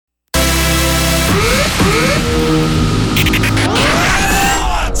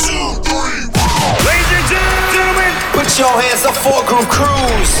hands up for Groove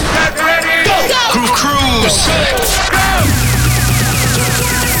Cruise. Ready? Go! Groove Cruise.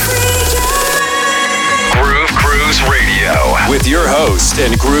 Groove Cruise Radio with your host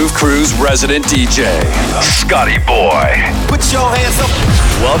and Groove Cruise resident DJ, Scotty Boy. Put your hands up.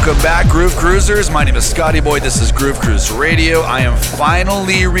 Welcome back, Groove Cruisers. My name is Scotty Boy. This is Groove Cruise Radio. I am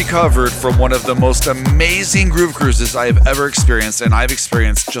finally recovered from one of the most amazing Groove Cruises I have ever experienced, and I've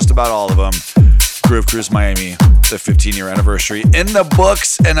experienced just about all of them. Groove Cruise Miami, the 15-year anniversary. In the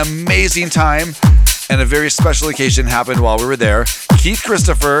books, an amazing time, and a very special occasion happened while we were there. Keith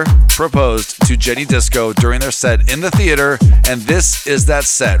Christopher proposed to Jenny Disko during their set in the theater, and this is that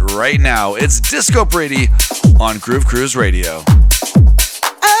set right now. It's Discopretty on Groove Cruise Radio.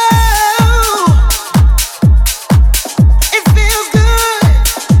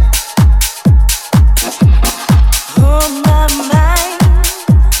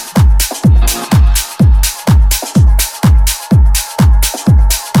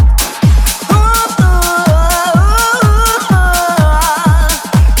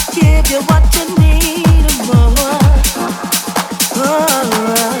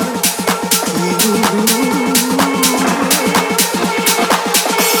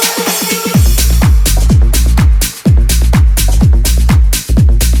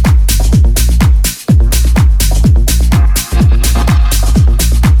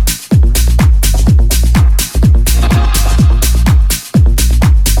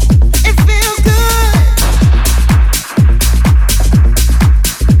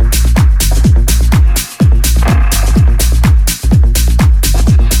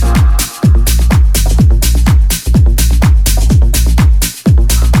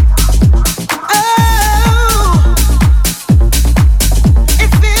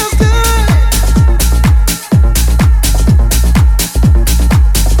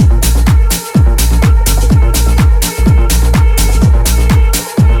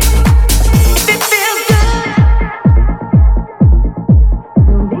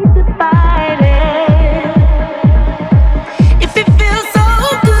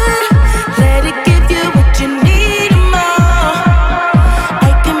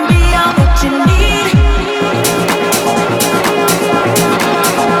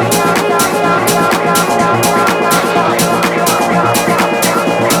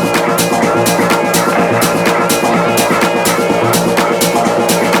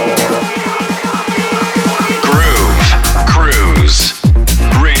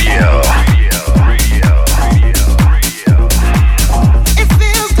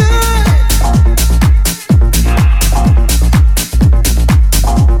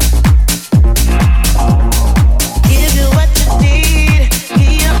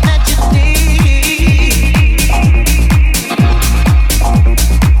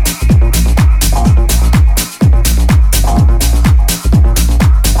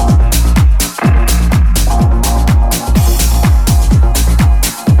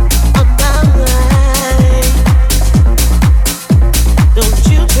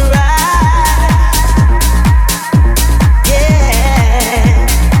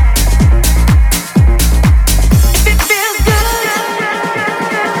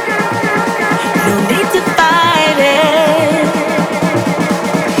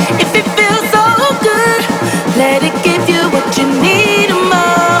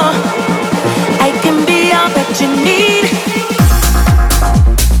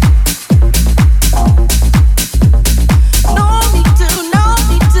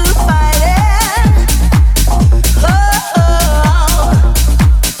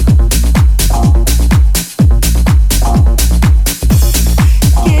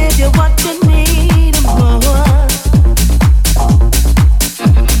 Give you what you need.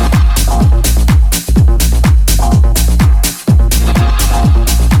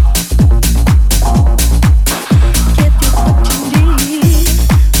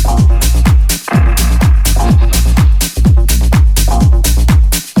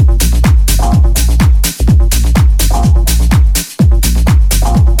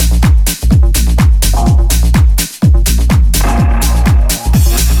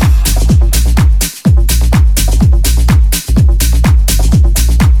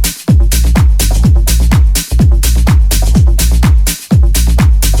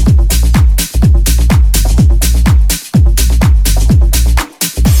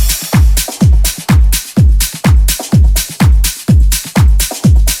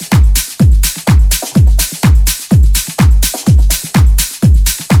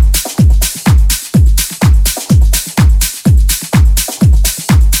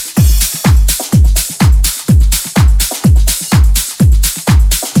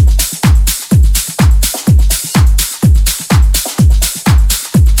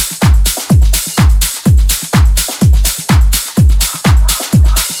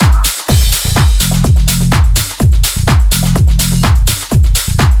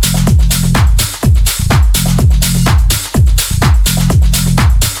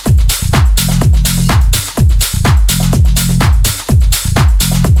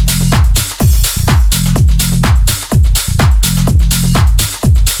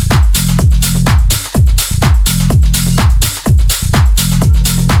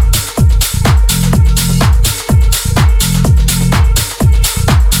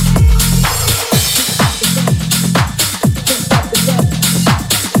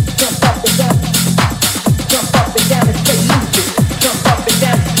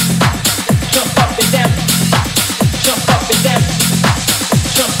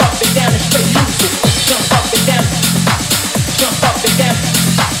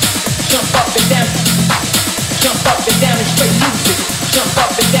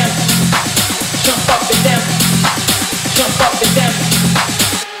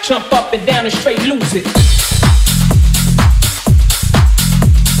 Jump up and down and straight lose it.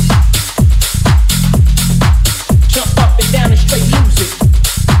 Jump up and down and straight lose it.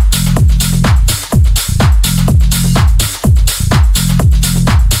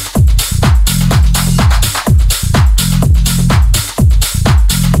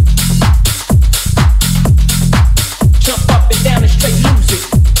 Jump up and down and straight lose it.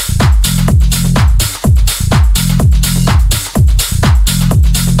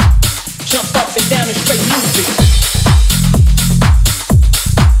 Jump up and down and straight lose it.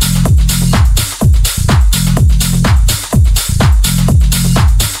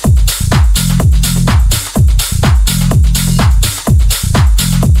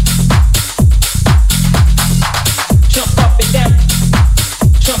 Jump up and down.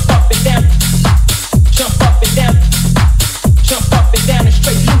 Jump up and down. Jump up and down. Jump up and down and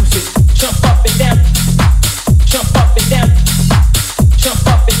straight lose it. Jump up and down. Jump up and down. Jump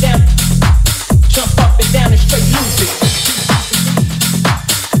up and down. Jump up and down and straight lose it.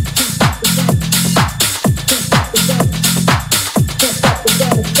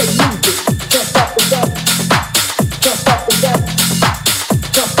 Jump up and down. Jump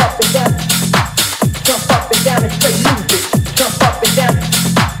up and down and straight lose it. Jump up and down.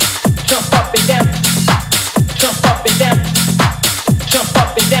 Jump up and down. Jump up and down. Jump up and down and straight lose it. Jump up and down. Jump up and down. Jump up and down. Jump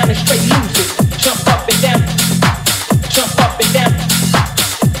up and down and straight lose it. Jump up and down. Jump up and down.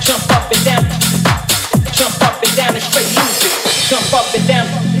 Jump up and down. Jump up and down and straight lose it. Jump up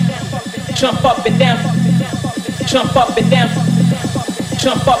and down. Jump up and down. Jump up and down.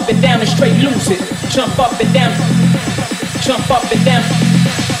 Jump up and down and straight lose it. Jump up and down. Jump up and down.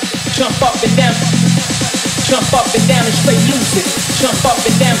 Jump up and down. Jump up and down and straight lose it. Jump up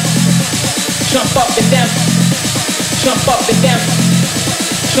and down. Jump up and down. Jump up and down.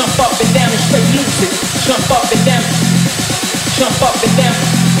 Jump up and down and straight lose it. Jump up and down. Jump up and down.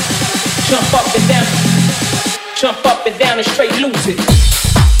 Jump up and down. Jump up and down and straight lose it.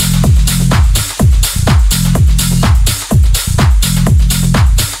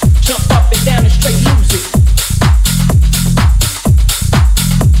 Jump up and down and straight lose it.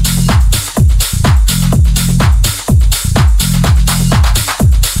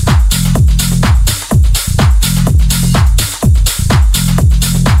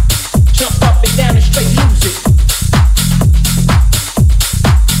 Jump up and down and straight lose it.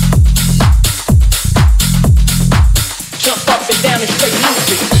 Jump up and down and straight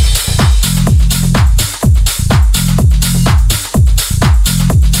lose it.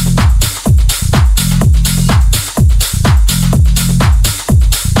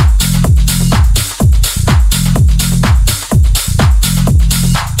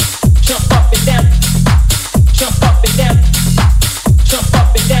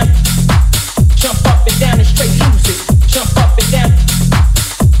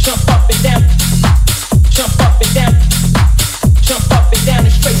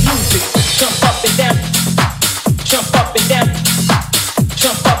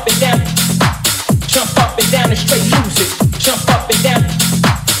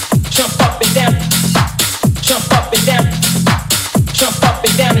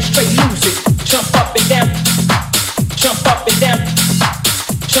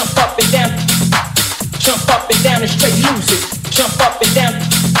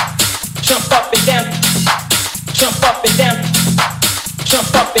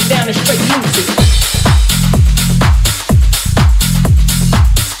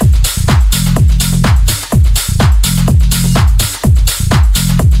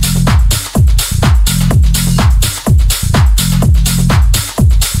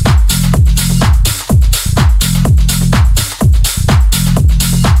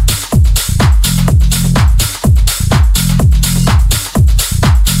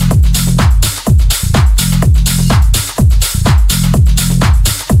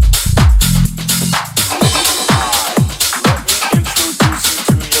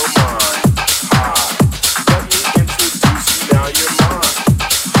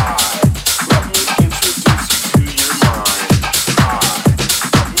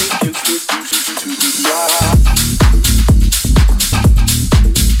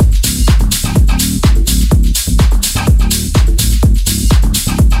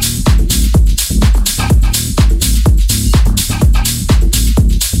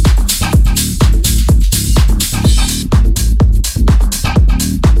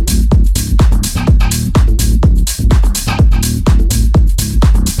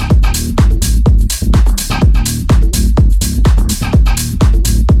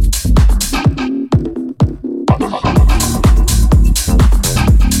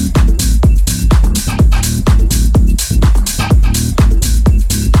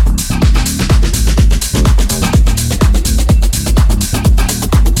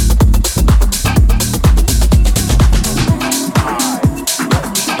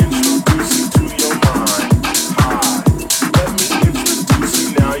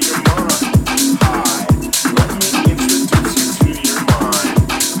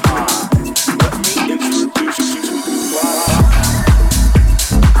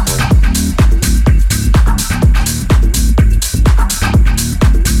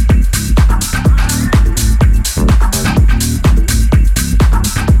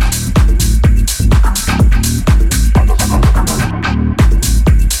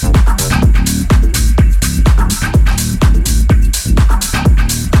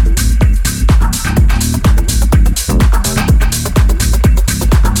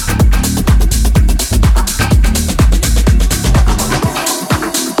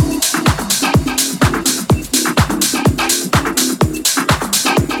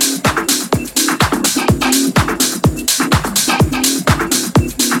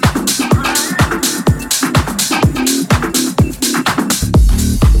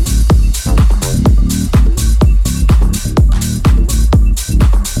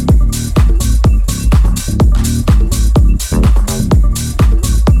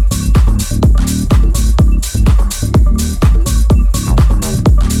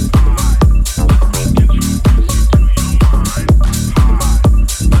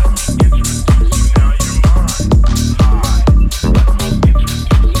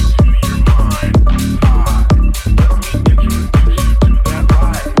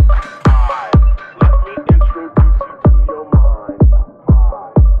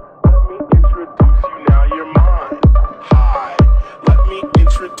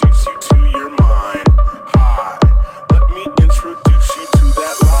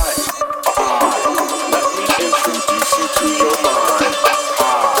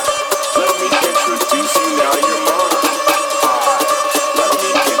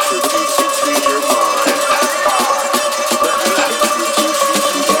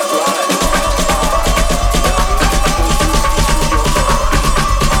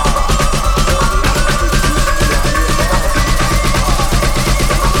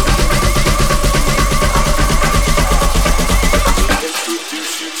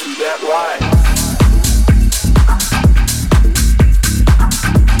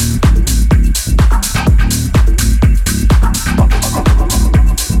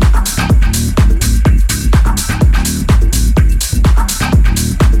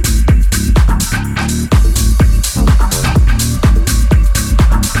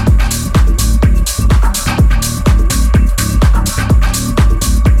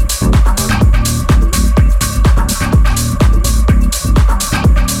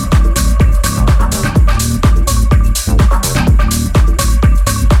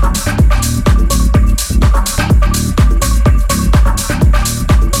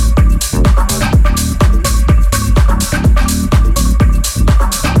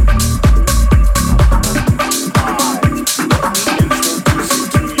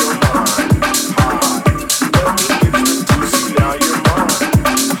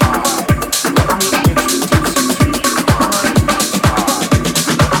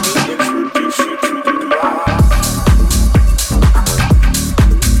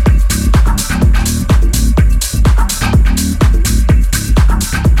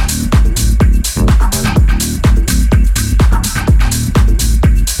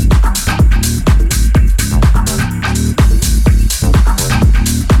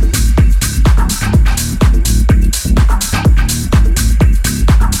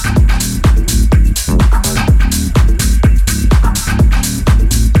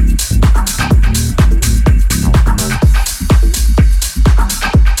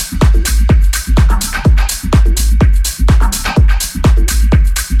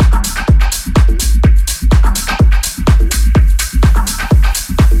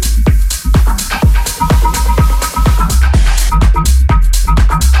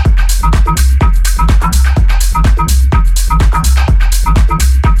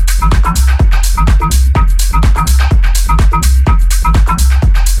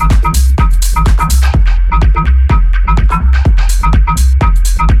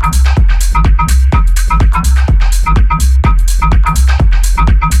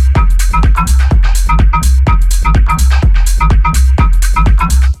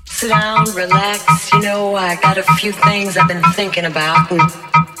 I got a few things I've been thinking about, and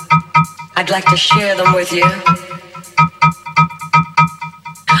I'd like to share them with you.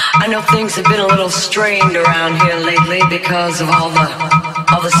 I know things have been a little strained around here lately because of all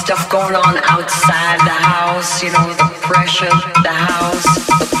the stuff going on outside the house, you know, the pressure, the house,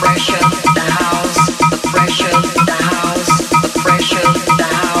 the pressure, the house, the pressure, the house, the pressure, the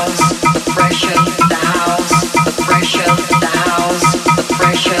house, the pressure, the house, the pressure, the house, the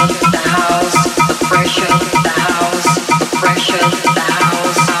pressure, the house, the pressure, the house, the pressure, the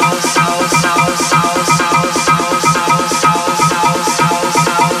house, house, house, house, house, house,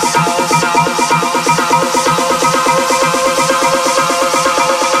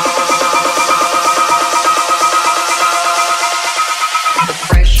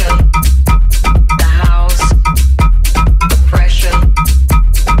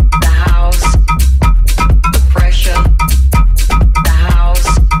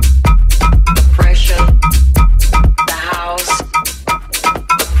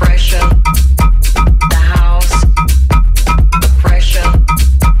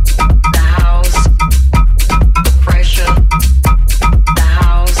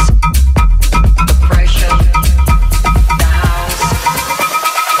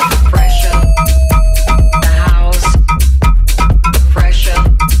 house,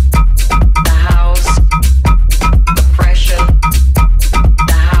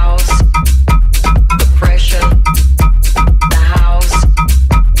 house,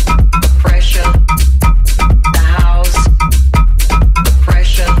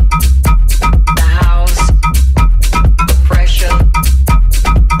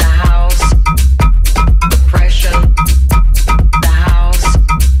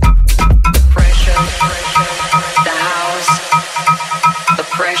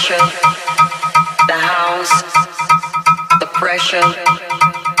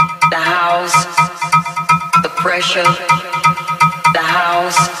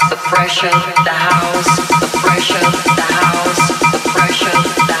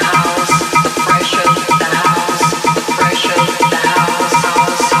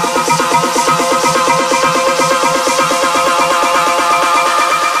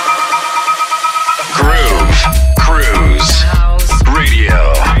 house, house, house, house,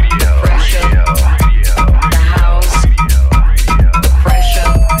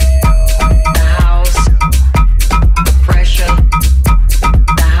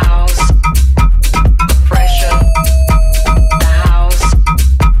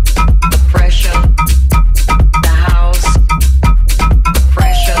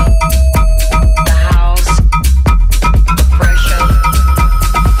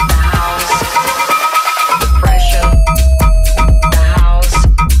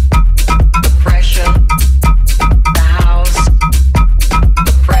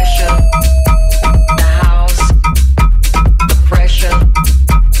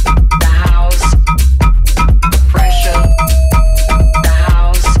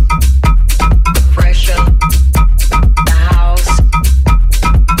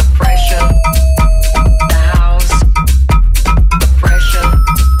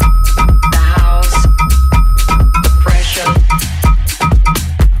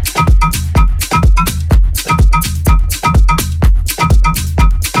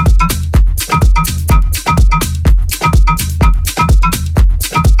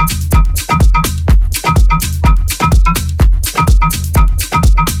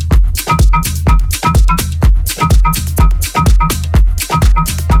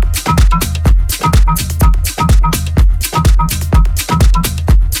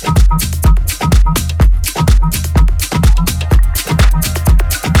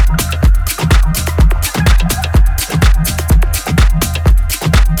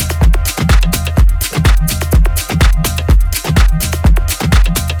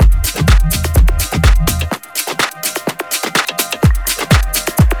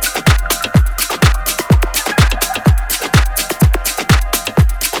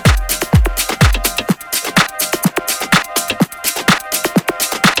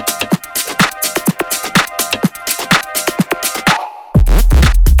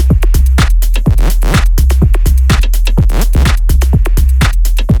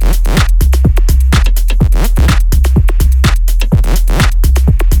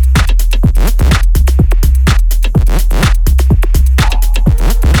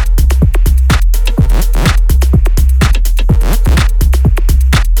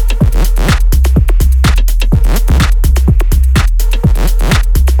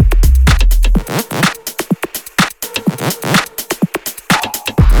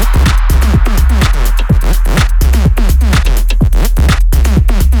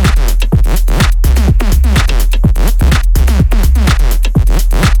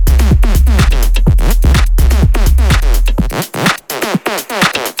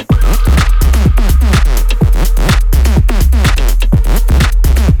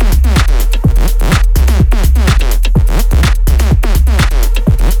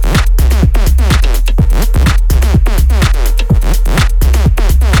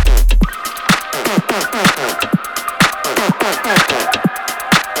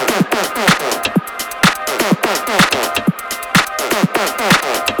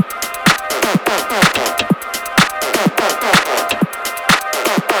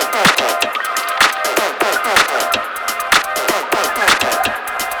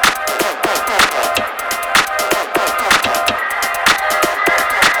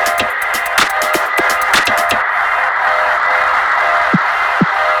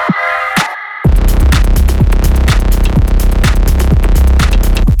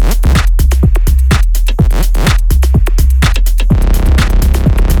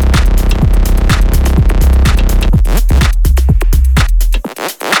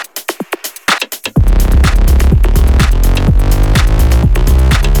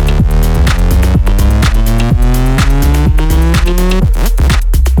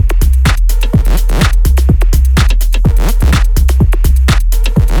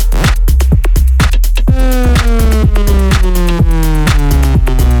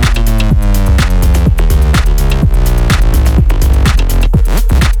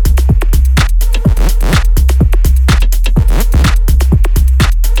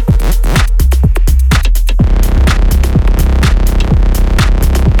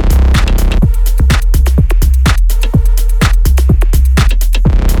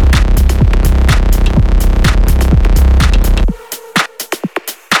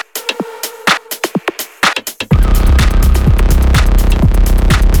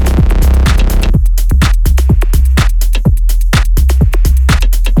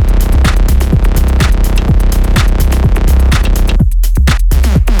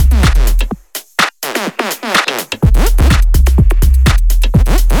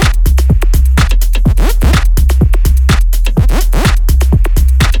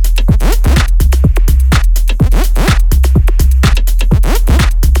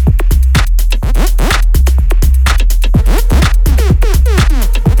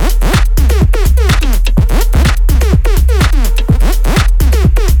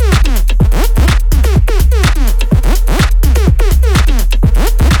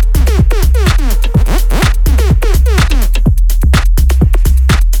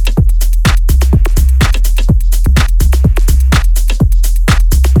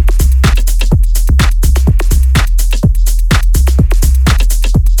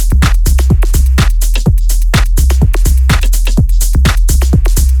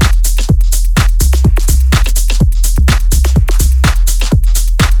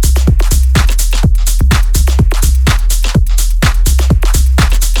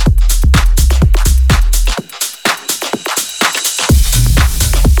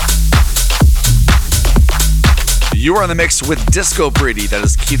 You are on the mix with Discopretty. That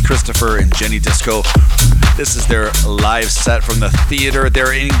is Keith Christopher and Jenny Disko. This is their live set from the theater,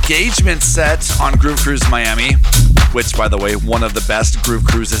 their engagement set on Groove Cruise Miami, which, by the way, one of the best Groove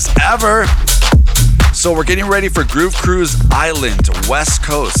Cruises ever. So we're getting ready for Groove Cruise Island, West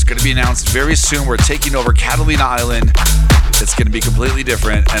Coast. Going to be announced very soon. We're taking over Catalina Island. It's going to be completely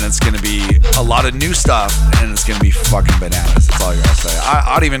different, and it's going to be a lot of new stuff, and it's going to be fucking bananas. That's all I gotta say.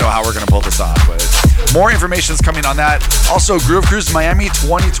 I don't even know how we're going to pull this off, but more information is coming on that. Also, Groove Cruise Miami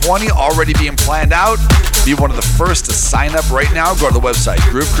 2020 already being planned out. Be one of the first to sign up right now. Go to the website,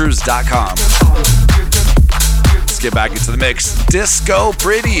 groovecruise.com. Let's get back into the mix.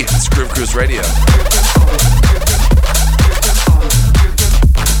 Discopretty. It's Groove Cruise Radio.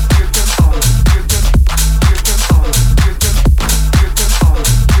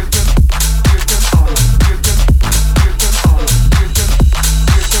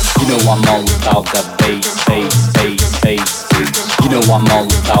 You know I'm all about that bass, bass, bass, bass. You know I'm all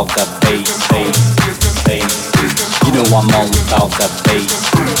about that bass, bass, bass. You know I'm all about that bass,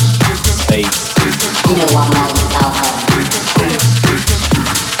 bass. You know I'm all about that bass, bass.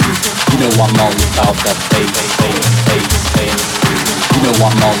 You know I'm all about that bass, bass, bass, bass. You know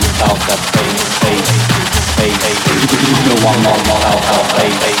I'm all about that bass, bass, bass. You know I'm all about that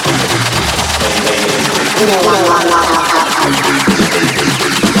bass, bass, bass. You know I'm all about that.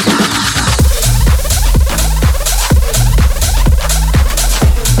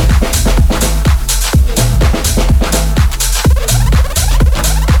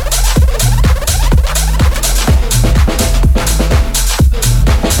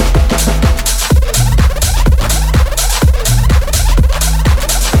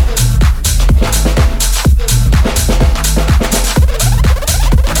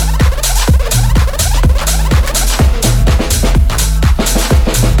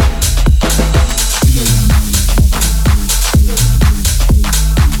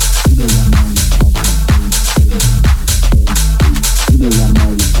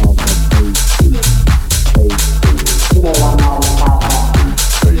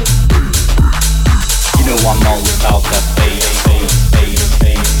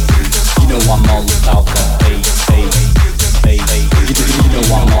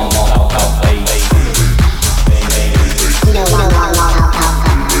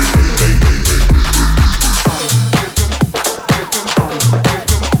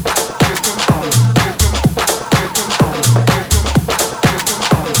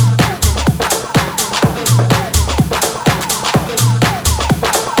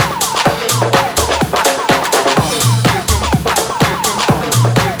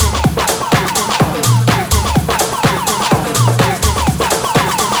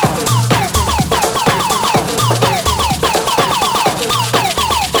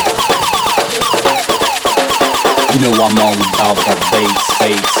 You know I'm all about that bass,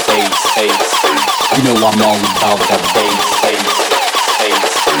 bass, bass, bass. You know I'm all about that bass, bass,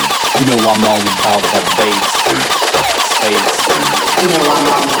 bass. You know I'm all about that bass, bass. You know I'm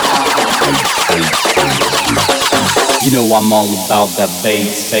all about that bass. You know I'm all about that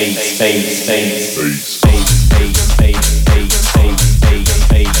bass, bass, bass, bass, bass, bass, bass, bass, bass, bass, bass,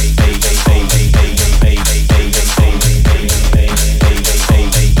 bass, bass.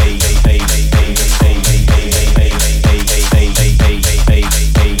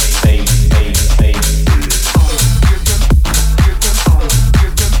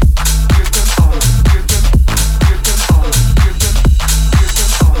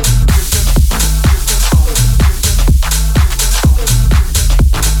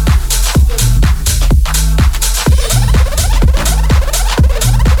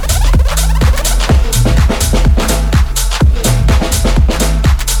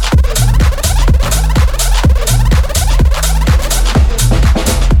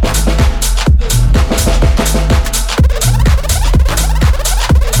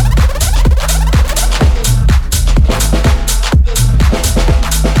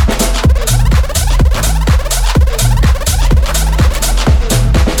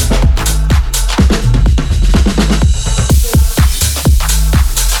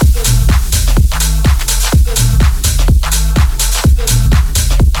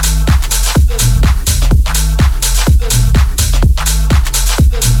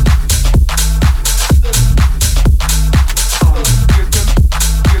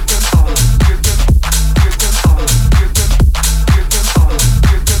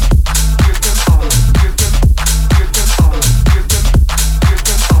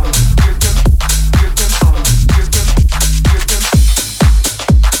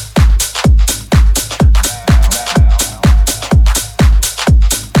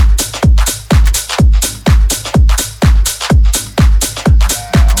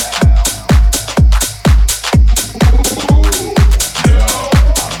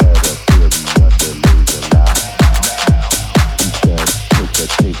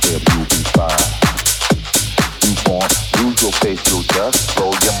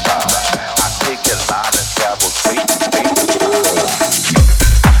 blow your mind. I take a line and travel straight to space.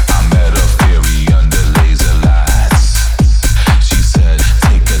 I met a fairy under laser lights. She said,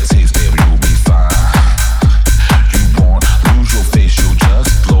 take a taste, baby, you'll be fine. You won't lose your face, you'll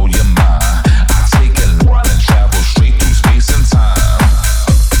just blow your mind. I take a line and travel straight through space and time.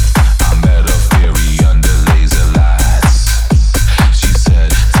 I met a fairy under laser lights. She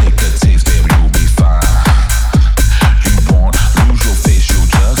said, take a taste, baby, you'll be fine.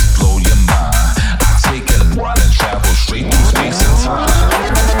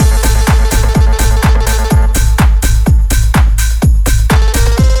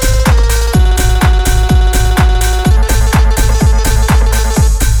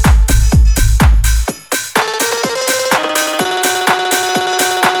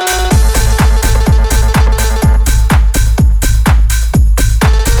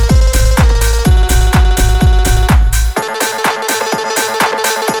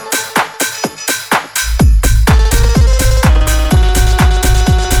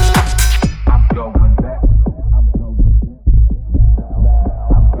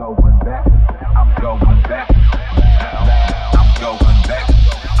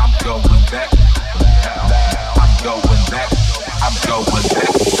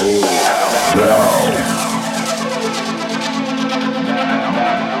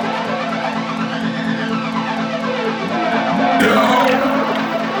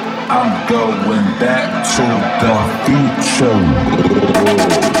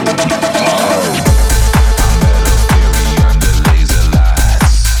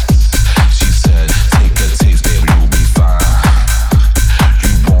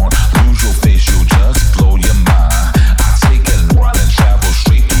 You won't lose your face, you'll just blow your mind. I take a line and travel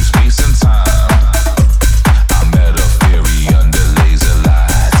straight through space and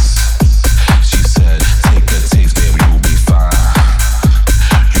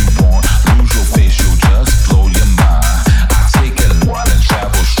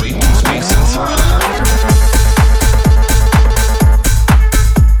time.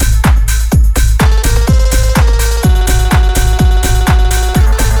 I'm going back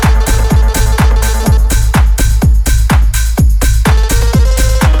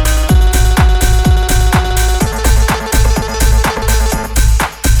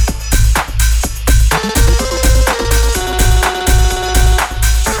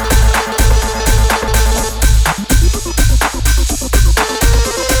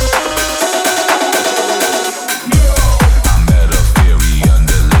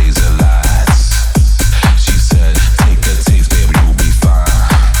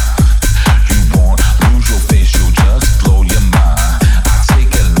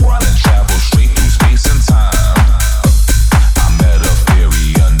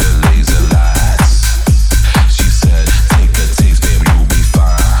the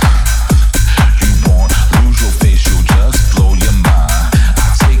future.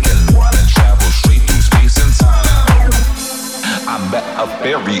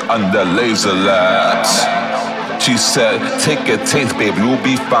 Under laser lights. She said, take a taste, baby, you'll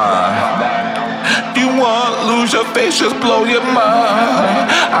be fine. You won't lose your face, just blow your mind.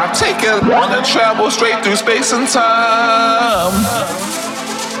 I take it on and travel straight through space and time.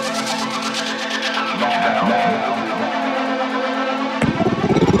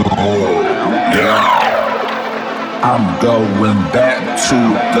 I'm going back to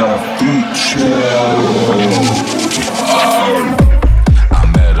the future.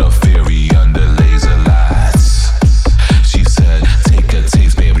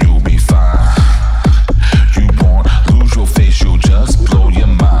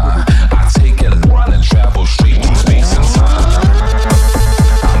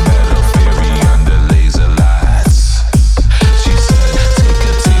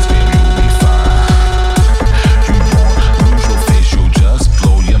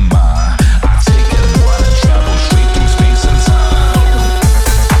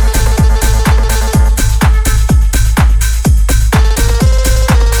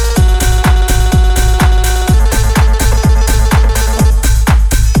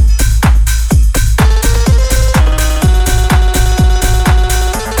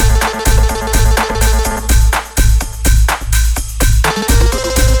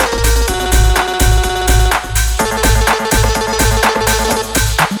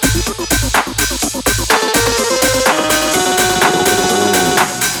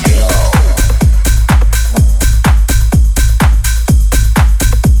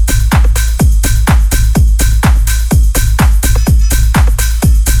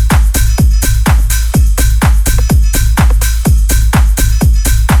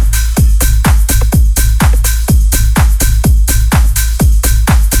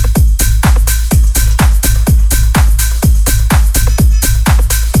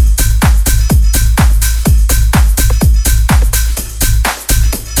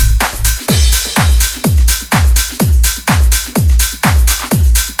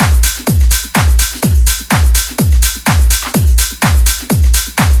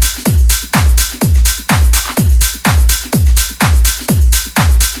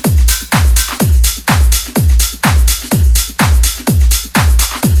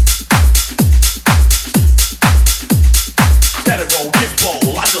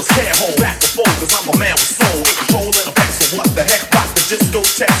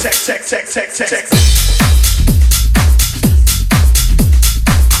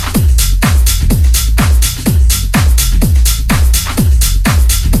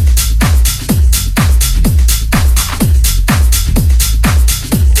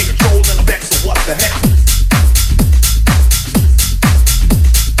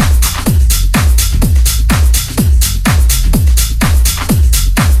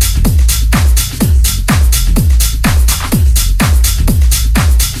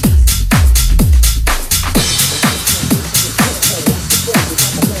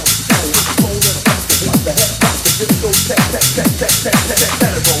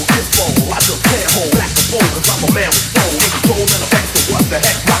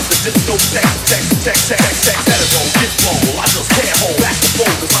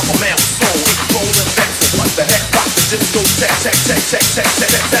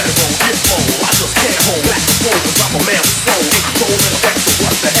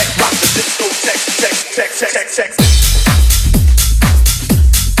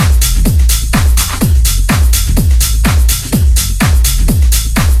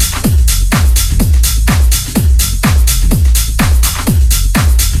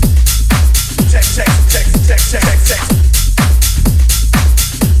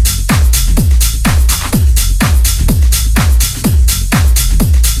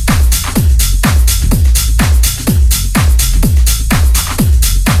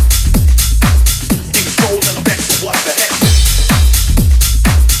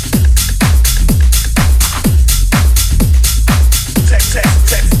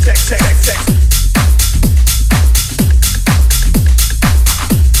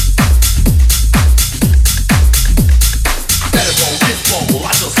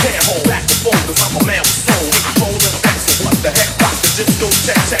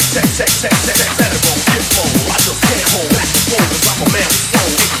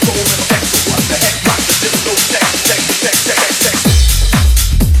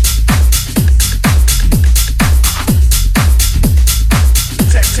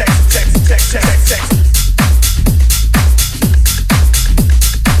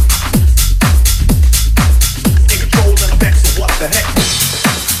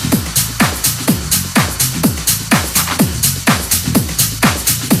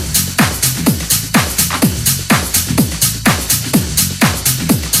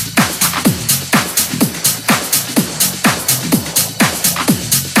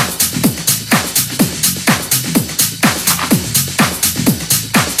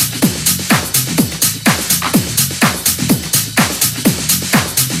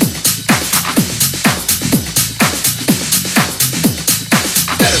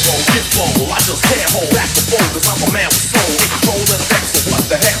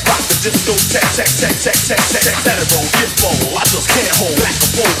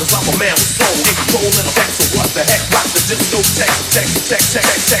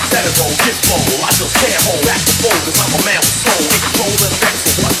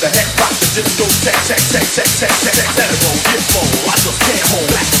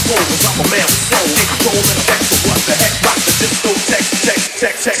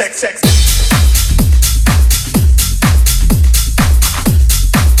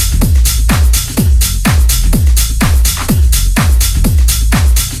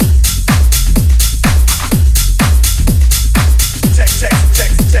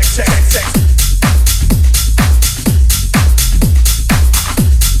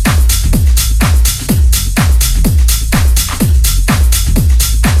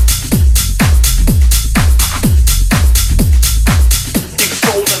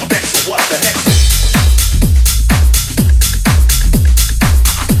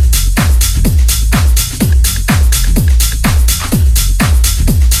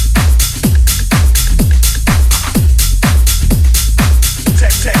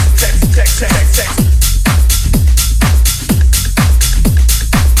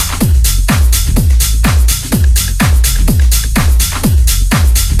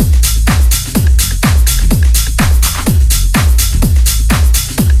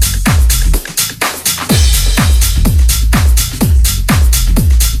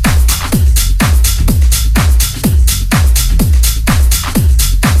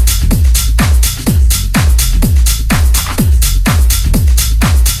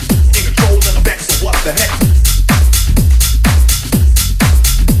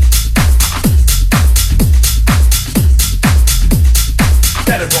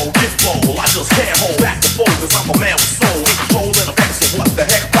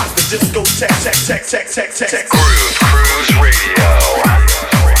 Groove Cruise Radio.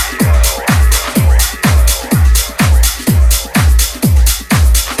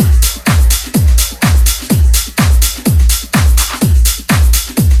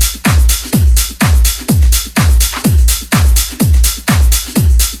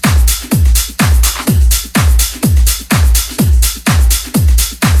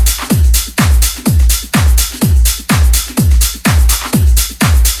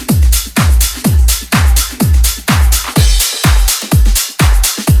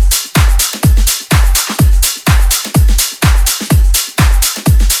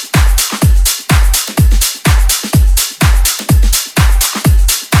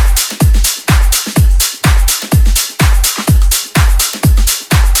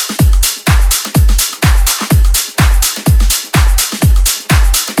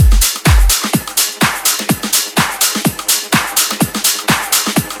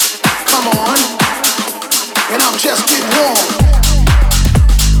 just get warm.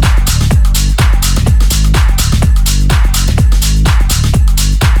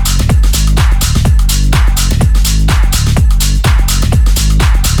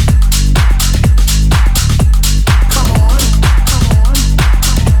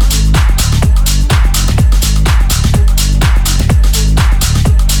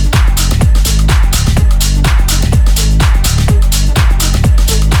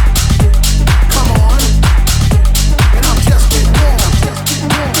 Just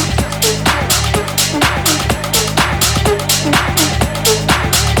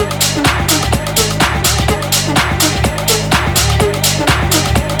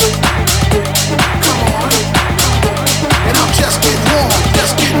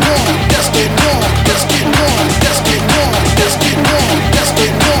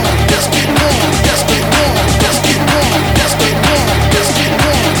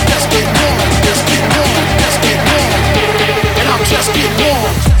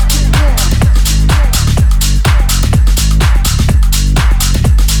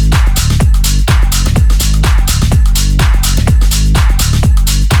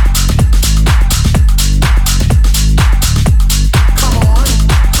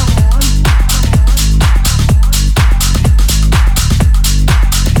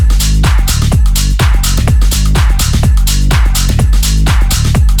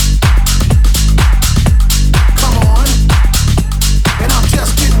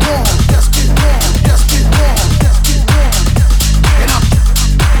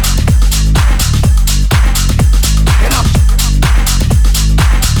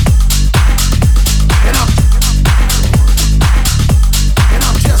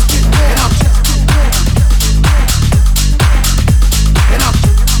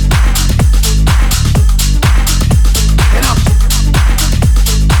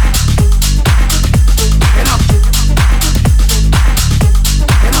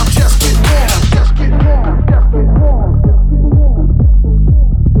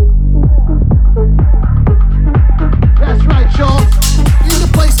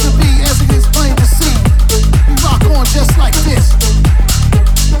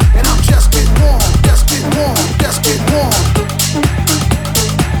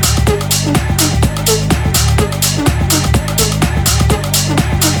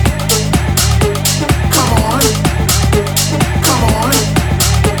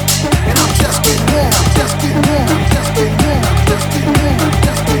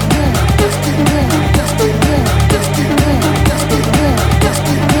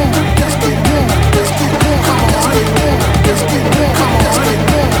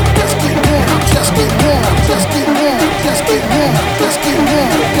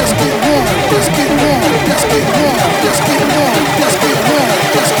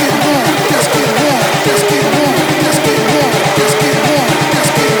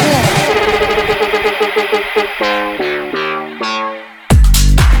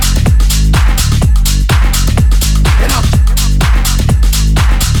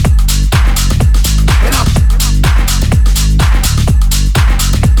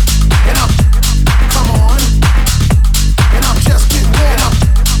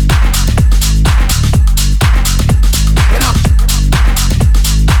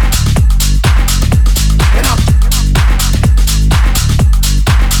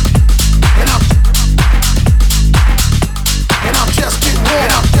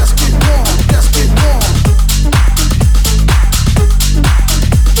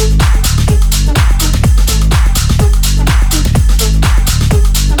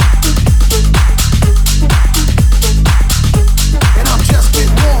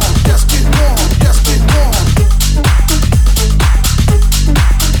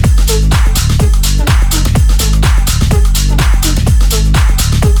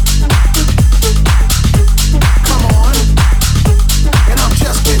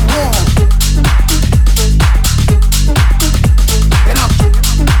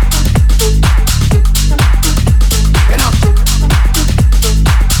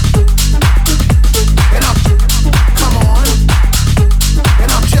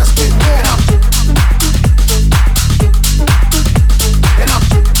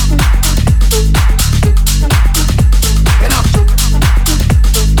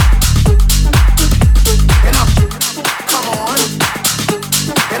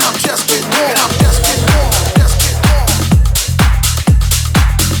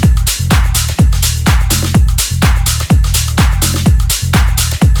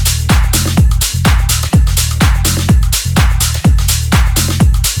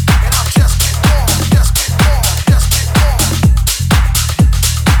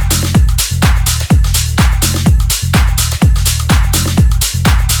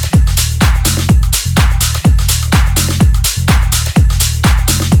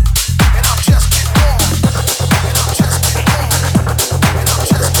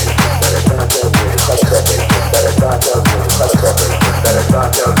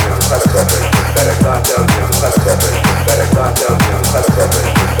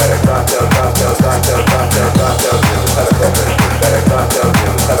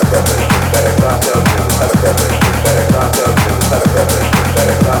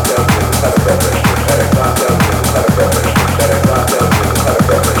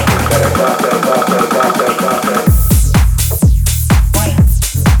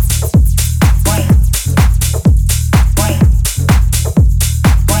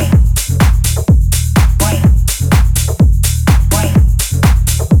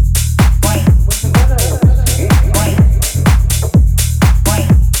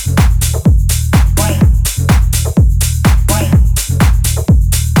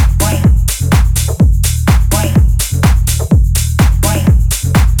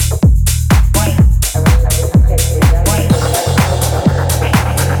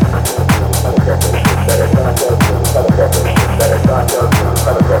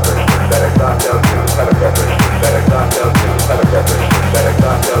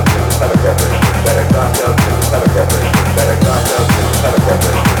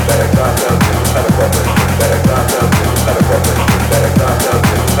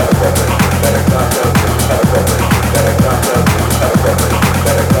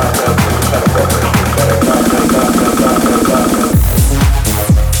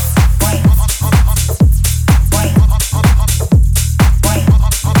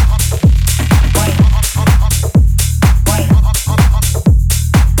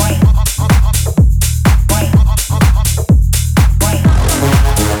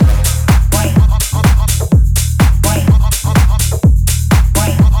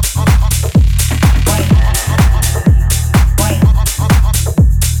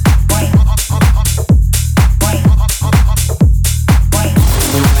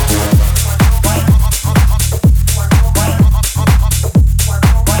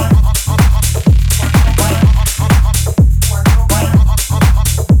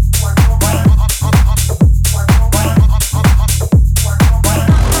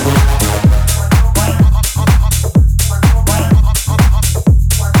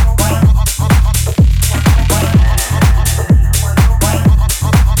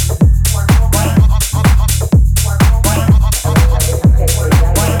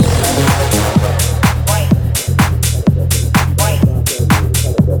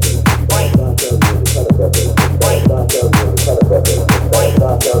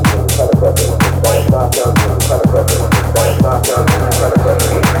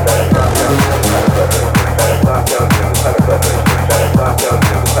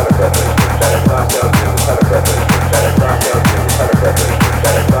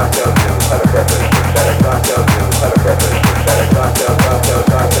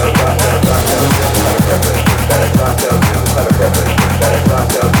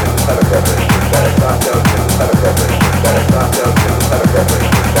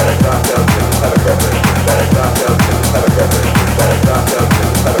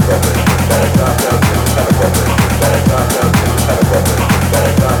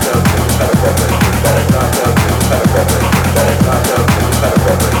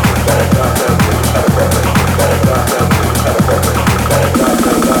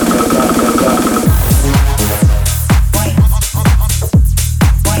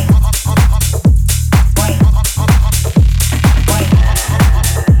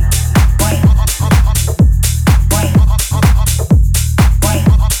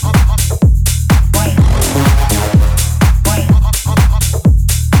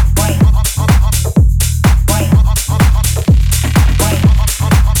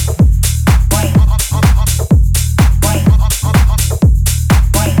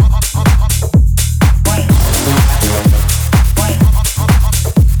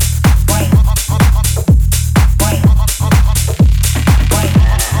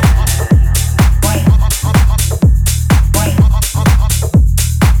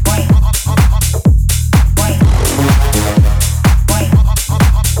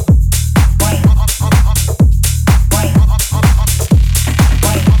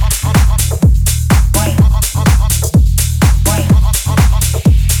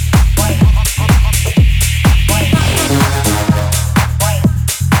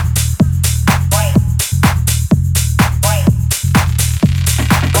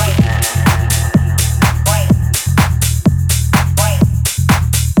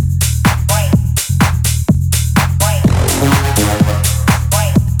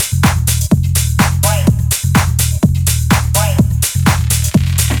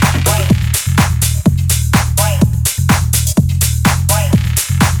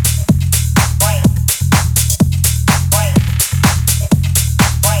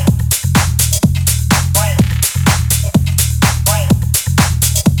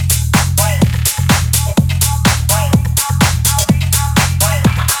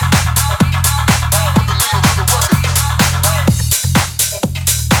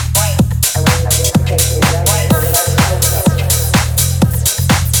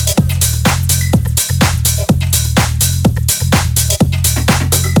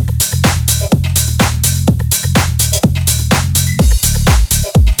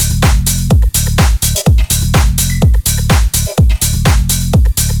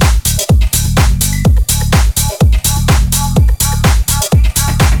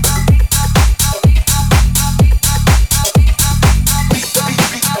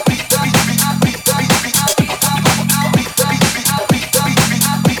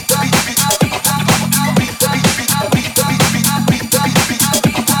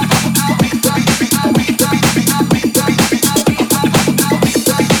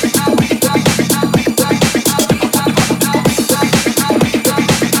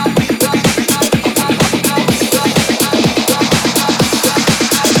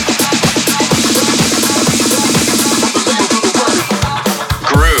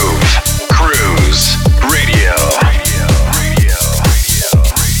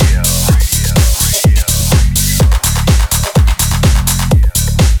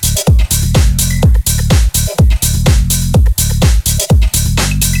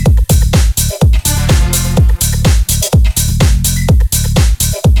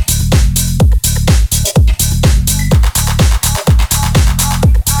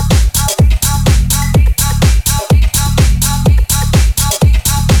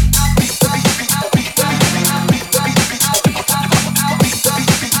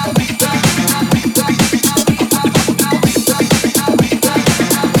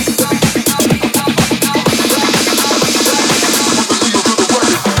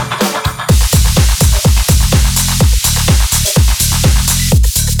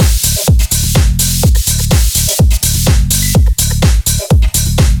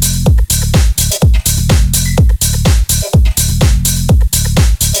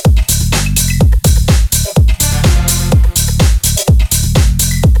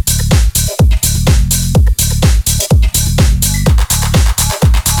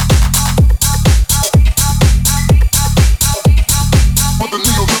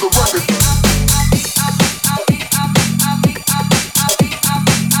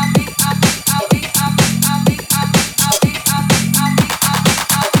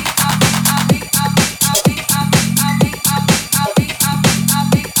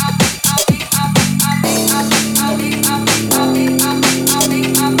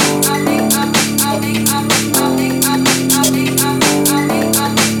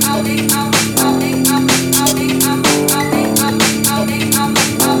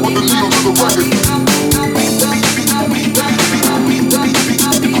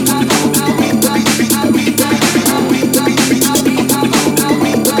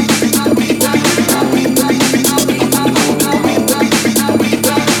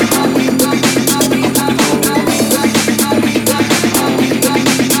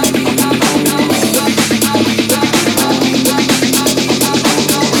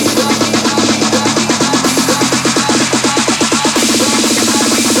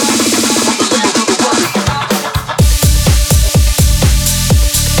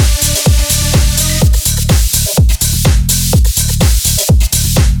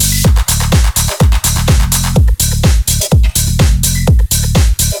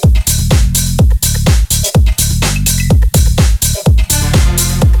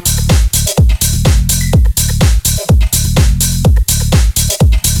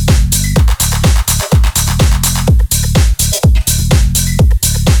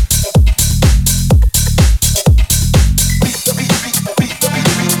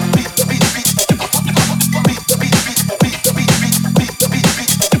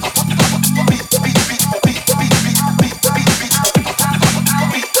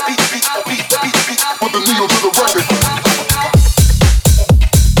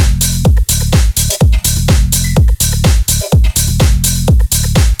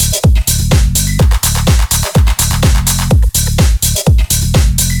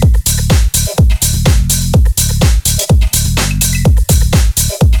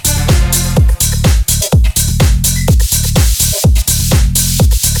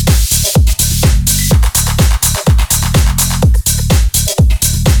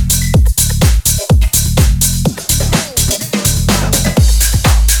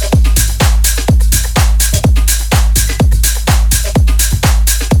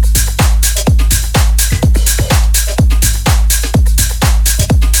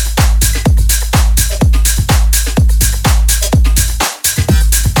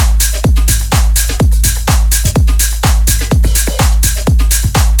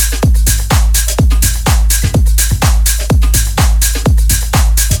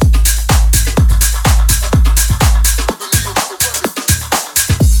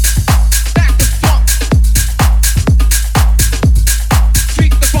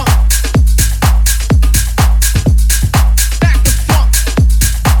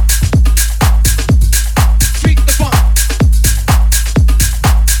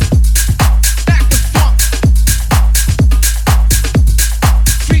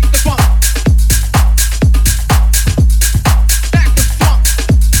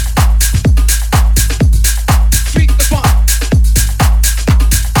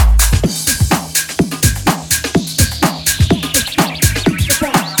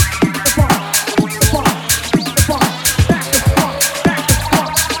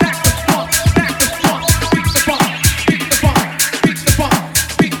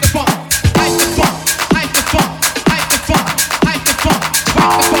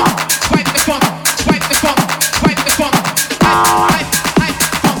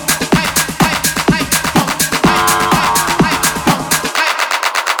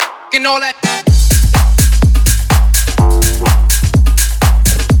and all that.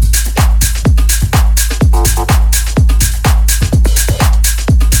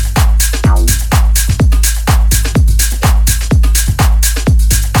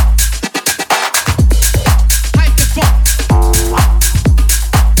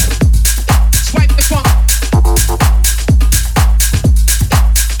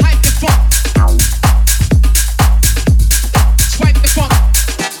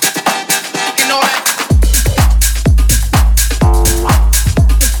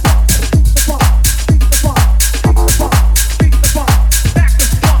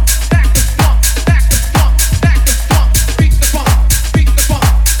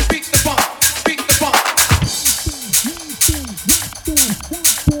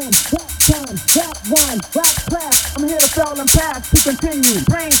 Continue,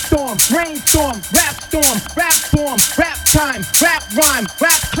 brainstorm, rainstorm, rap storm, rap form, rap time, rap rhyme,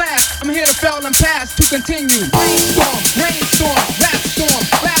 rap class. I'm here to fail and pass to continue. Brainstorm, rainstorm, rap storm,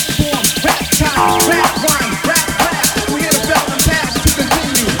 rap form, rap time, rap rhyme, rap class. I'm here to fail and pass to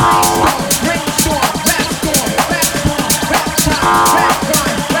continue. Brainstorm, rap storm, rap form, rap time, rap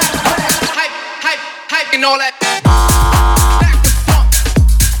rhyme, rap class. Hype, hype, hype, and all that.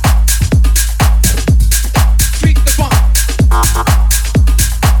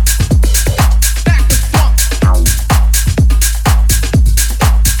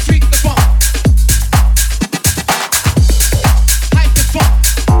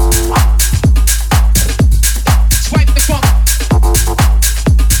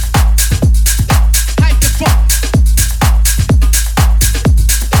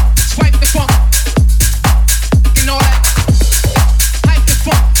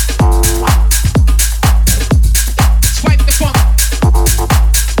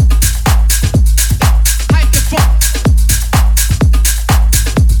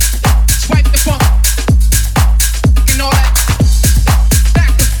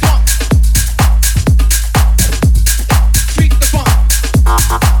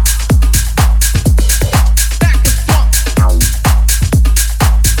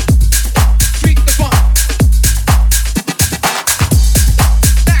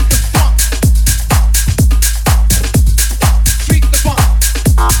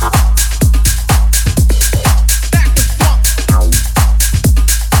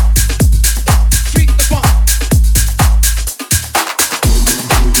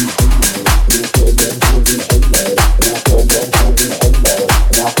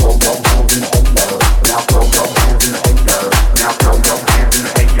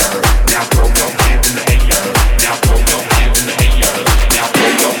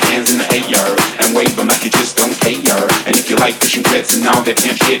 like fishing grits and all that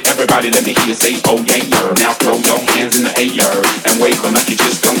damn shit, everybody let me hear you say, oh yeah, yeah. Now throw your hands in the air and wave them like you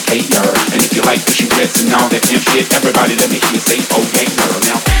just don't care. And if you like fishing grits and all that damn shit, everybody let me hear you say, oh yeah, yeah.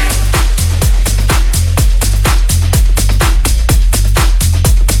 Now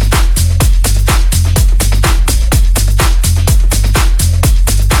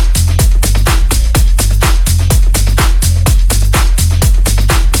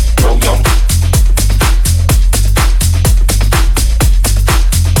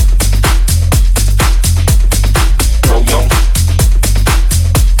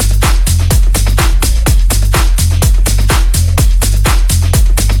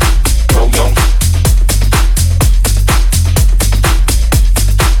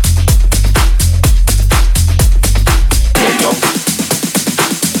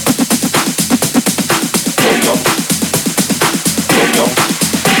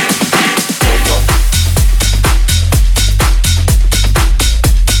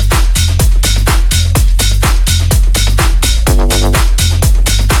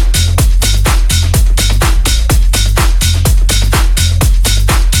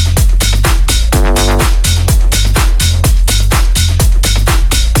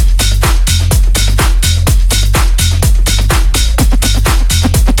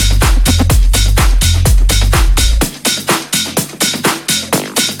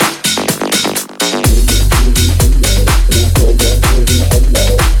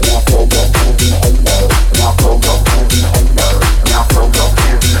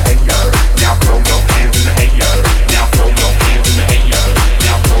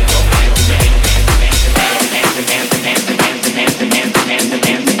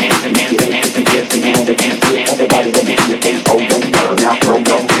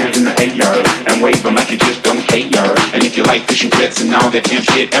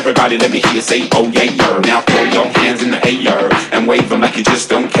everybody let me hear you say, oh yeah, yeah. Now throw your hands in the air and wave them like you just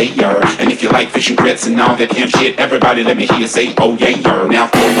don't care. And if you like fish and grits and all that damn shit, everybody let me hear you say, oh yeah, yeah. Now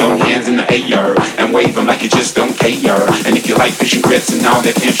throw your hands in the air and wave them like you just don't care. And if you like fish and grits and all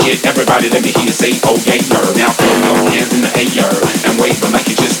that damn shit, everybody let me hear you say, oh yeah, yeah. Now throw your hands in the air and wave them like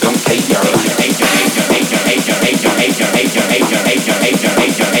you just don't care.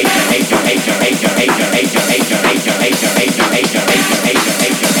 Everybody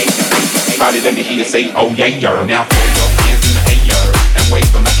let me hear you say, oh yeah, yeah. Now throw your hands in the air and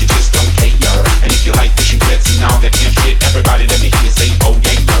wave them like you just don't care. And if you like fish and grits and all that damn shit, everybody let me hear you say, oh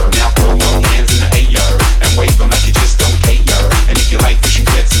yeah, yeah. Now throw your hands in the air and wave them like you just don't care. And if you like fish and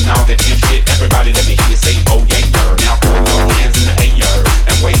grits and all that damn shit, everybody let me hear you say, oh yeah, yeah. Now throw your hands in the air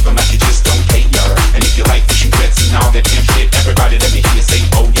and wave them like you just don't care. And if you like fish and grits and all that damn shit, everybody let me hear you say,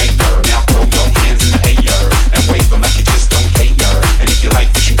 oh yeah, yeah. Now throw your hands in the air and wave them like you just don't care. And if you like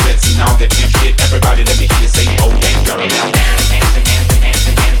fish and grits and all that damn shit, everybody let me hear you say, oh yeah,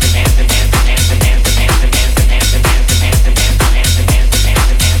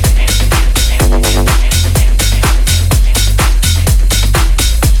 yeah. Now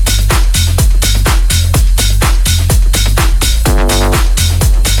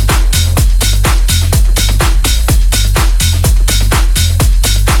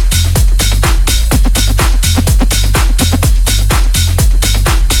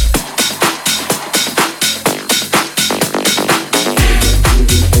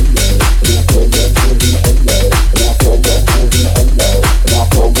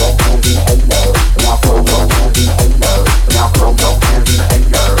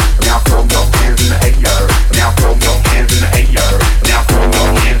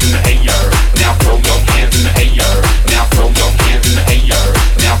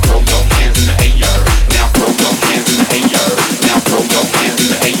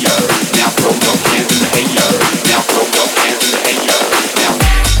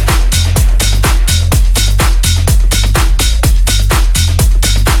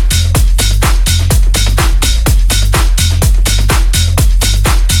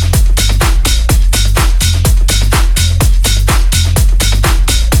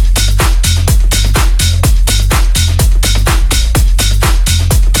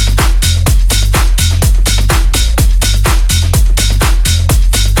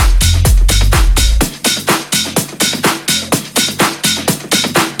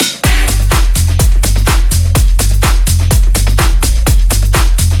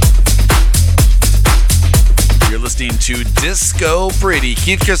Diskopretty,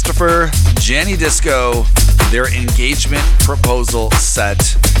 Keith Christopher, Jenny Disko, their engagement proposal set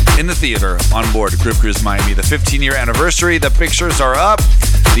in the theater on board Groove Cruise Miami. The 15-year anniversary, the pictures are up.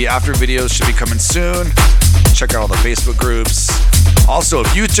 The after videos should be coming soon. Check out all the Facebook groups. Also,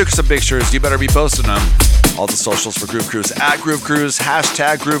 if you took some pictures, you better be posting them All the socials for Groove Cruise at Groove Cruise,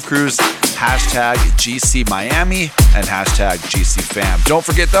 hashtag Groove Cruise, hashtag GC Miami, and hashtag GC Fam. Don't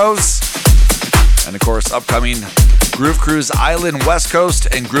forget those. And of course, upcoming Groove Cruise Island West Coast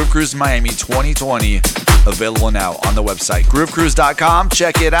and Groove Cruise Miami 2020 available now on the website groovecruise.com.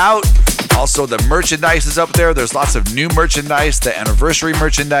 Check it out. Also, the merchandise is up there. There's lots of new merchandise, the anniversary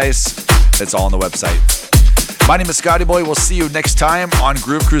merchandise. It's all on the website. My name is Scotty Boy. We'll see you next time on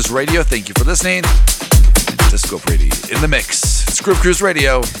Groove Cruise Radio. Thank you for listening. Disco Pretty in the mix. It's Groove Cruise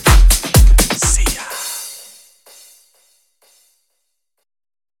Radio.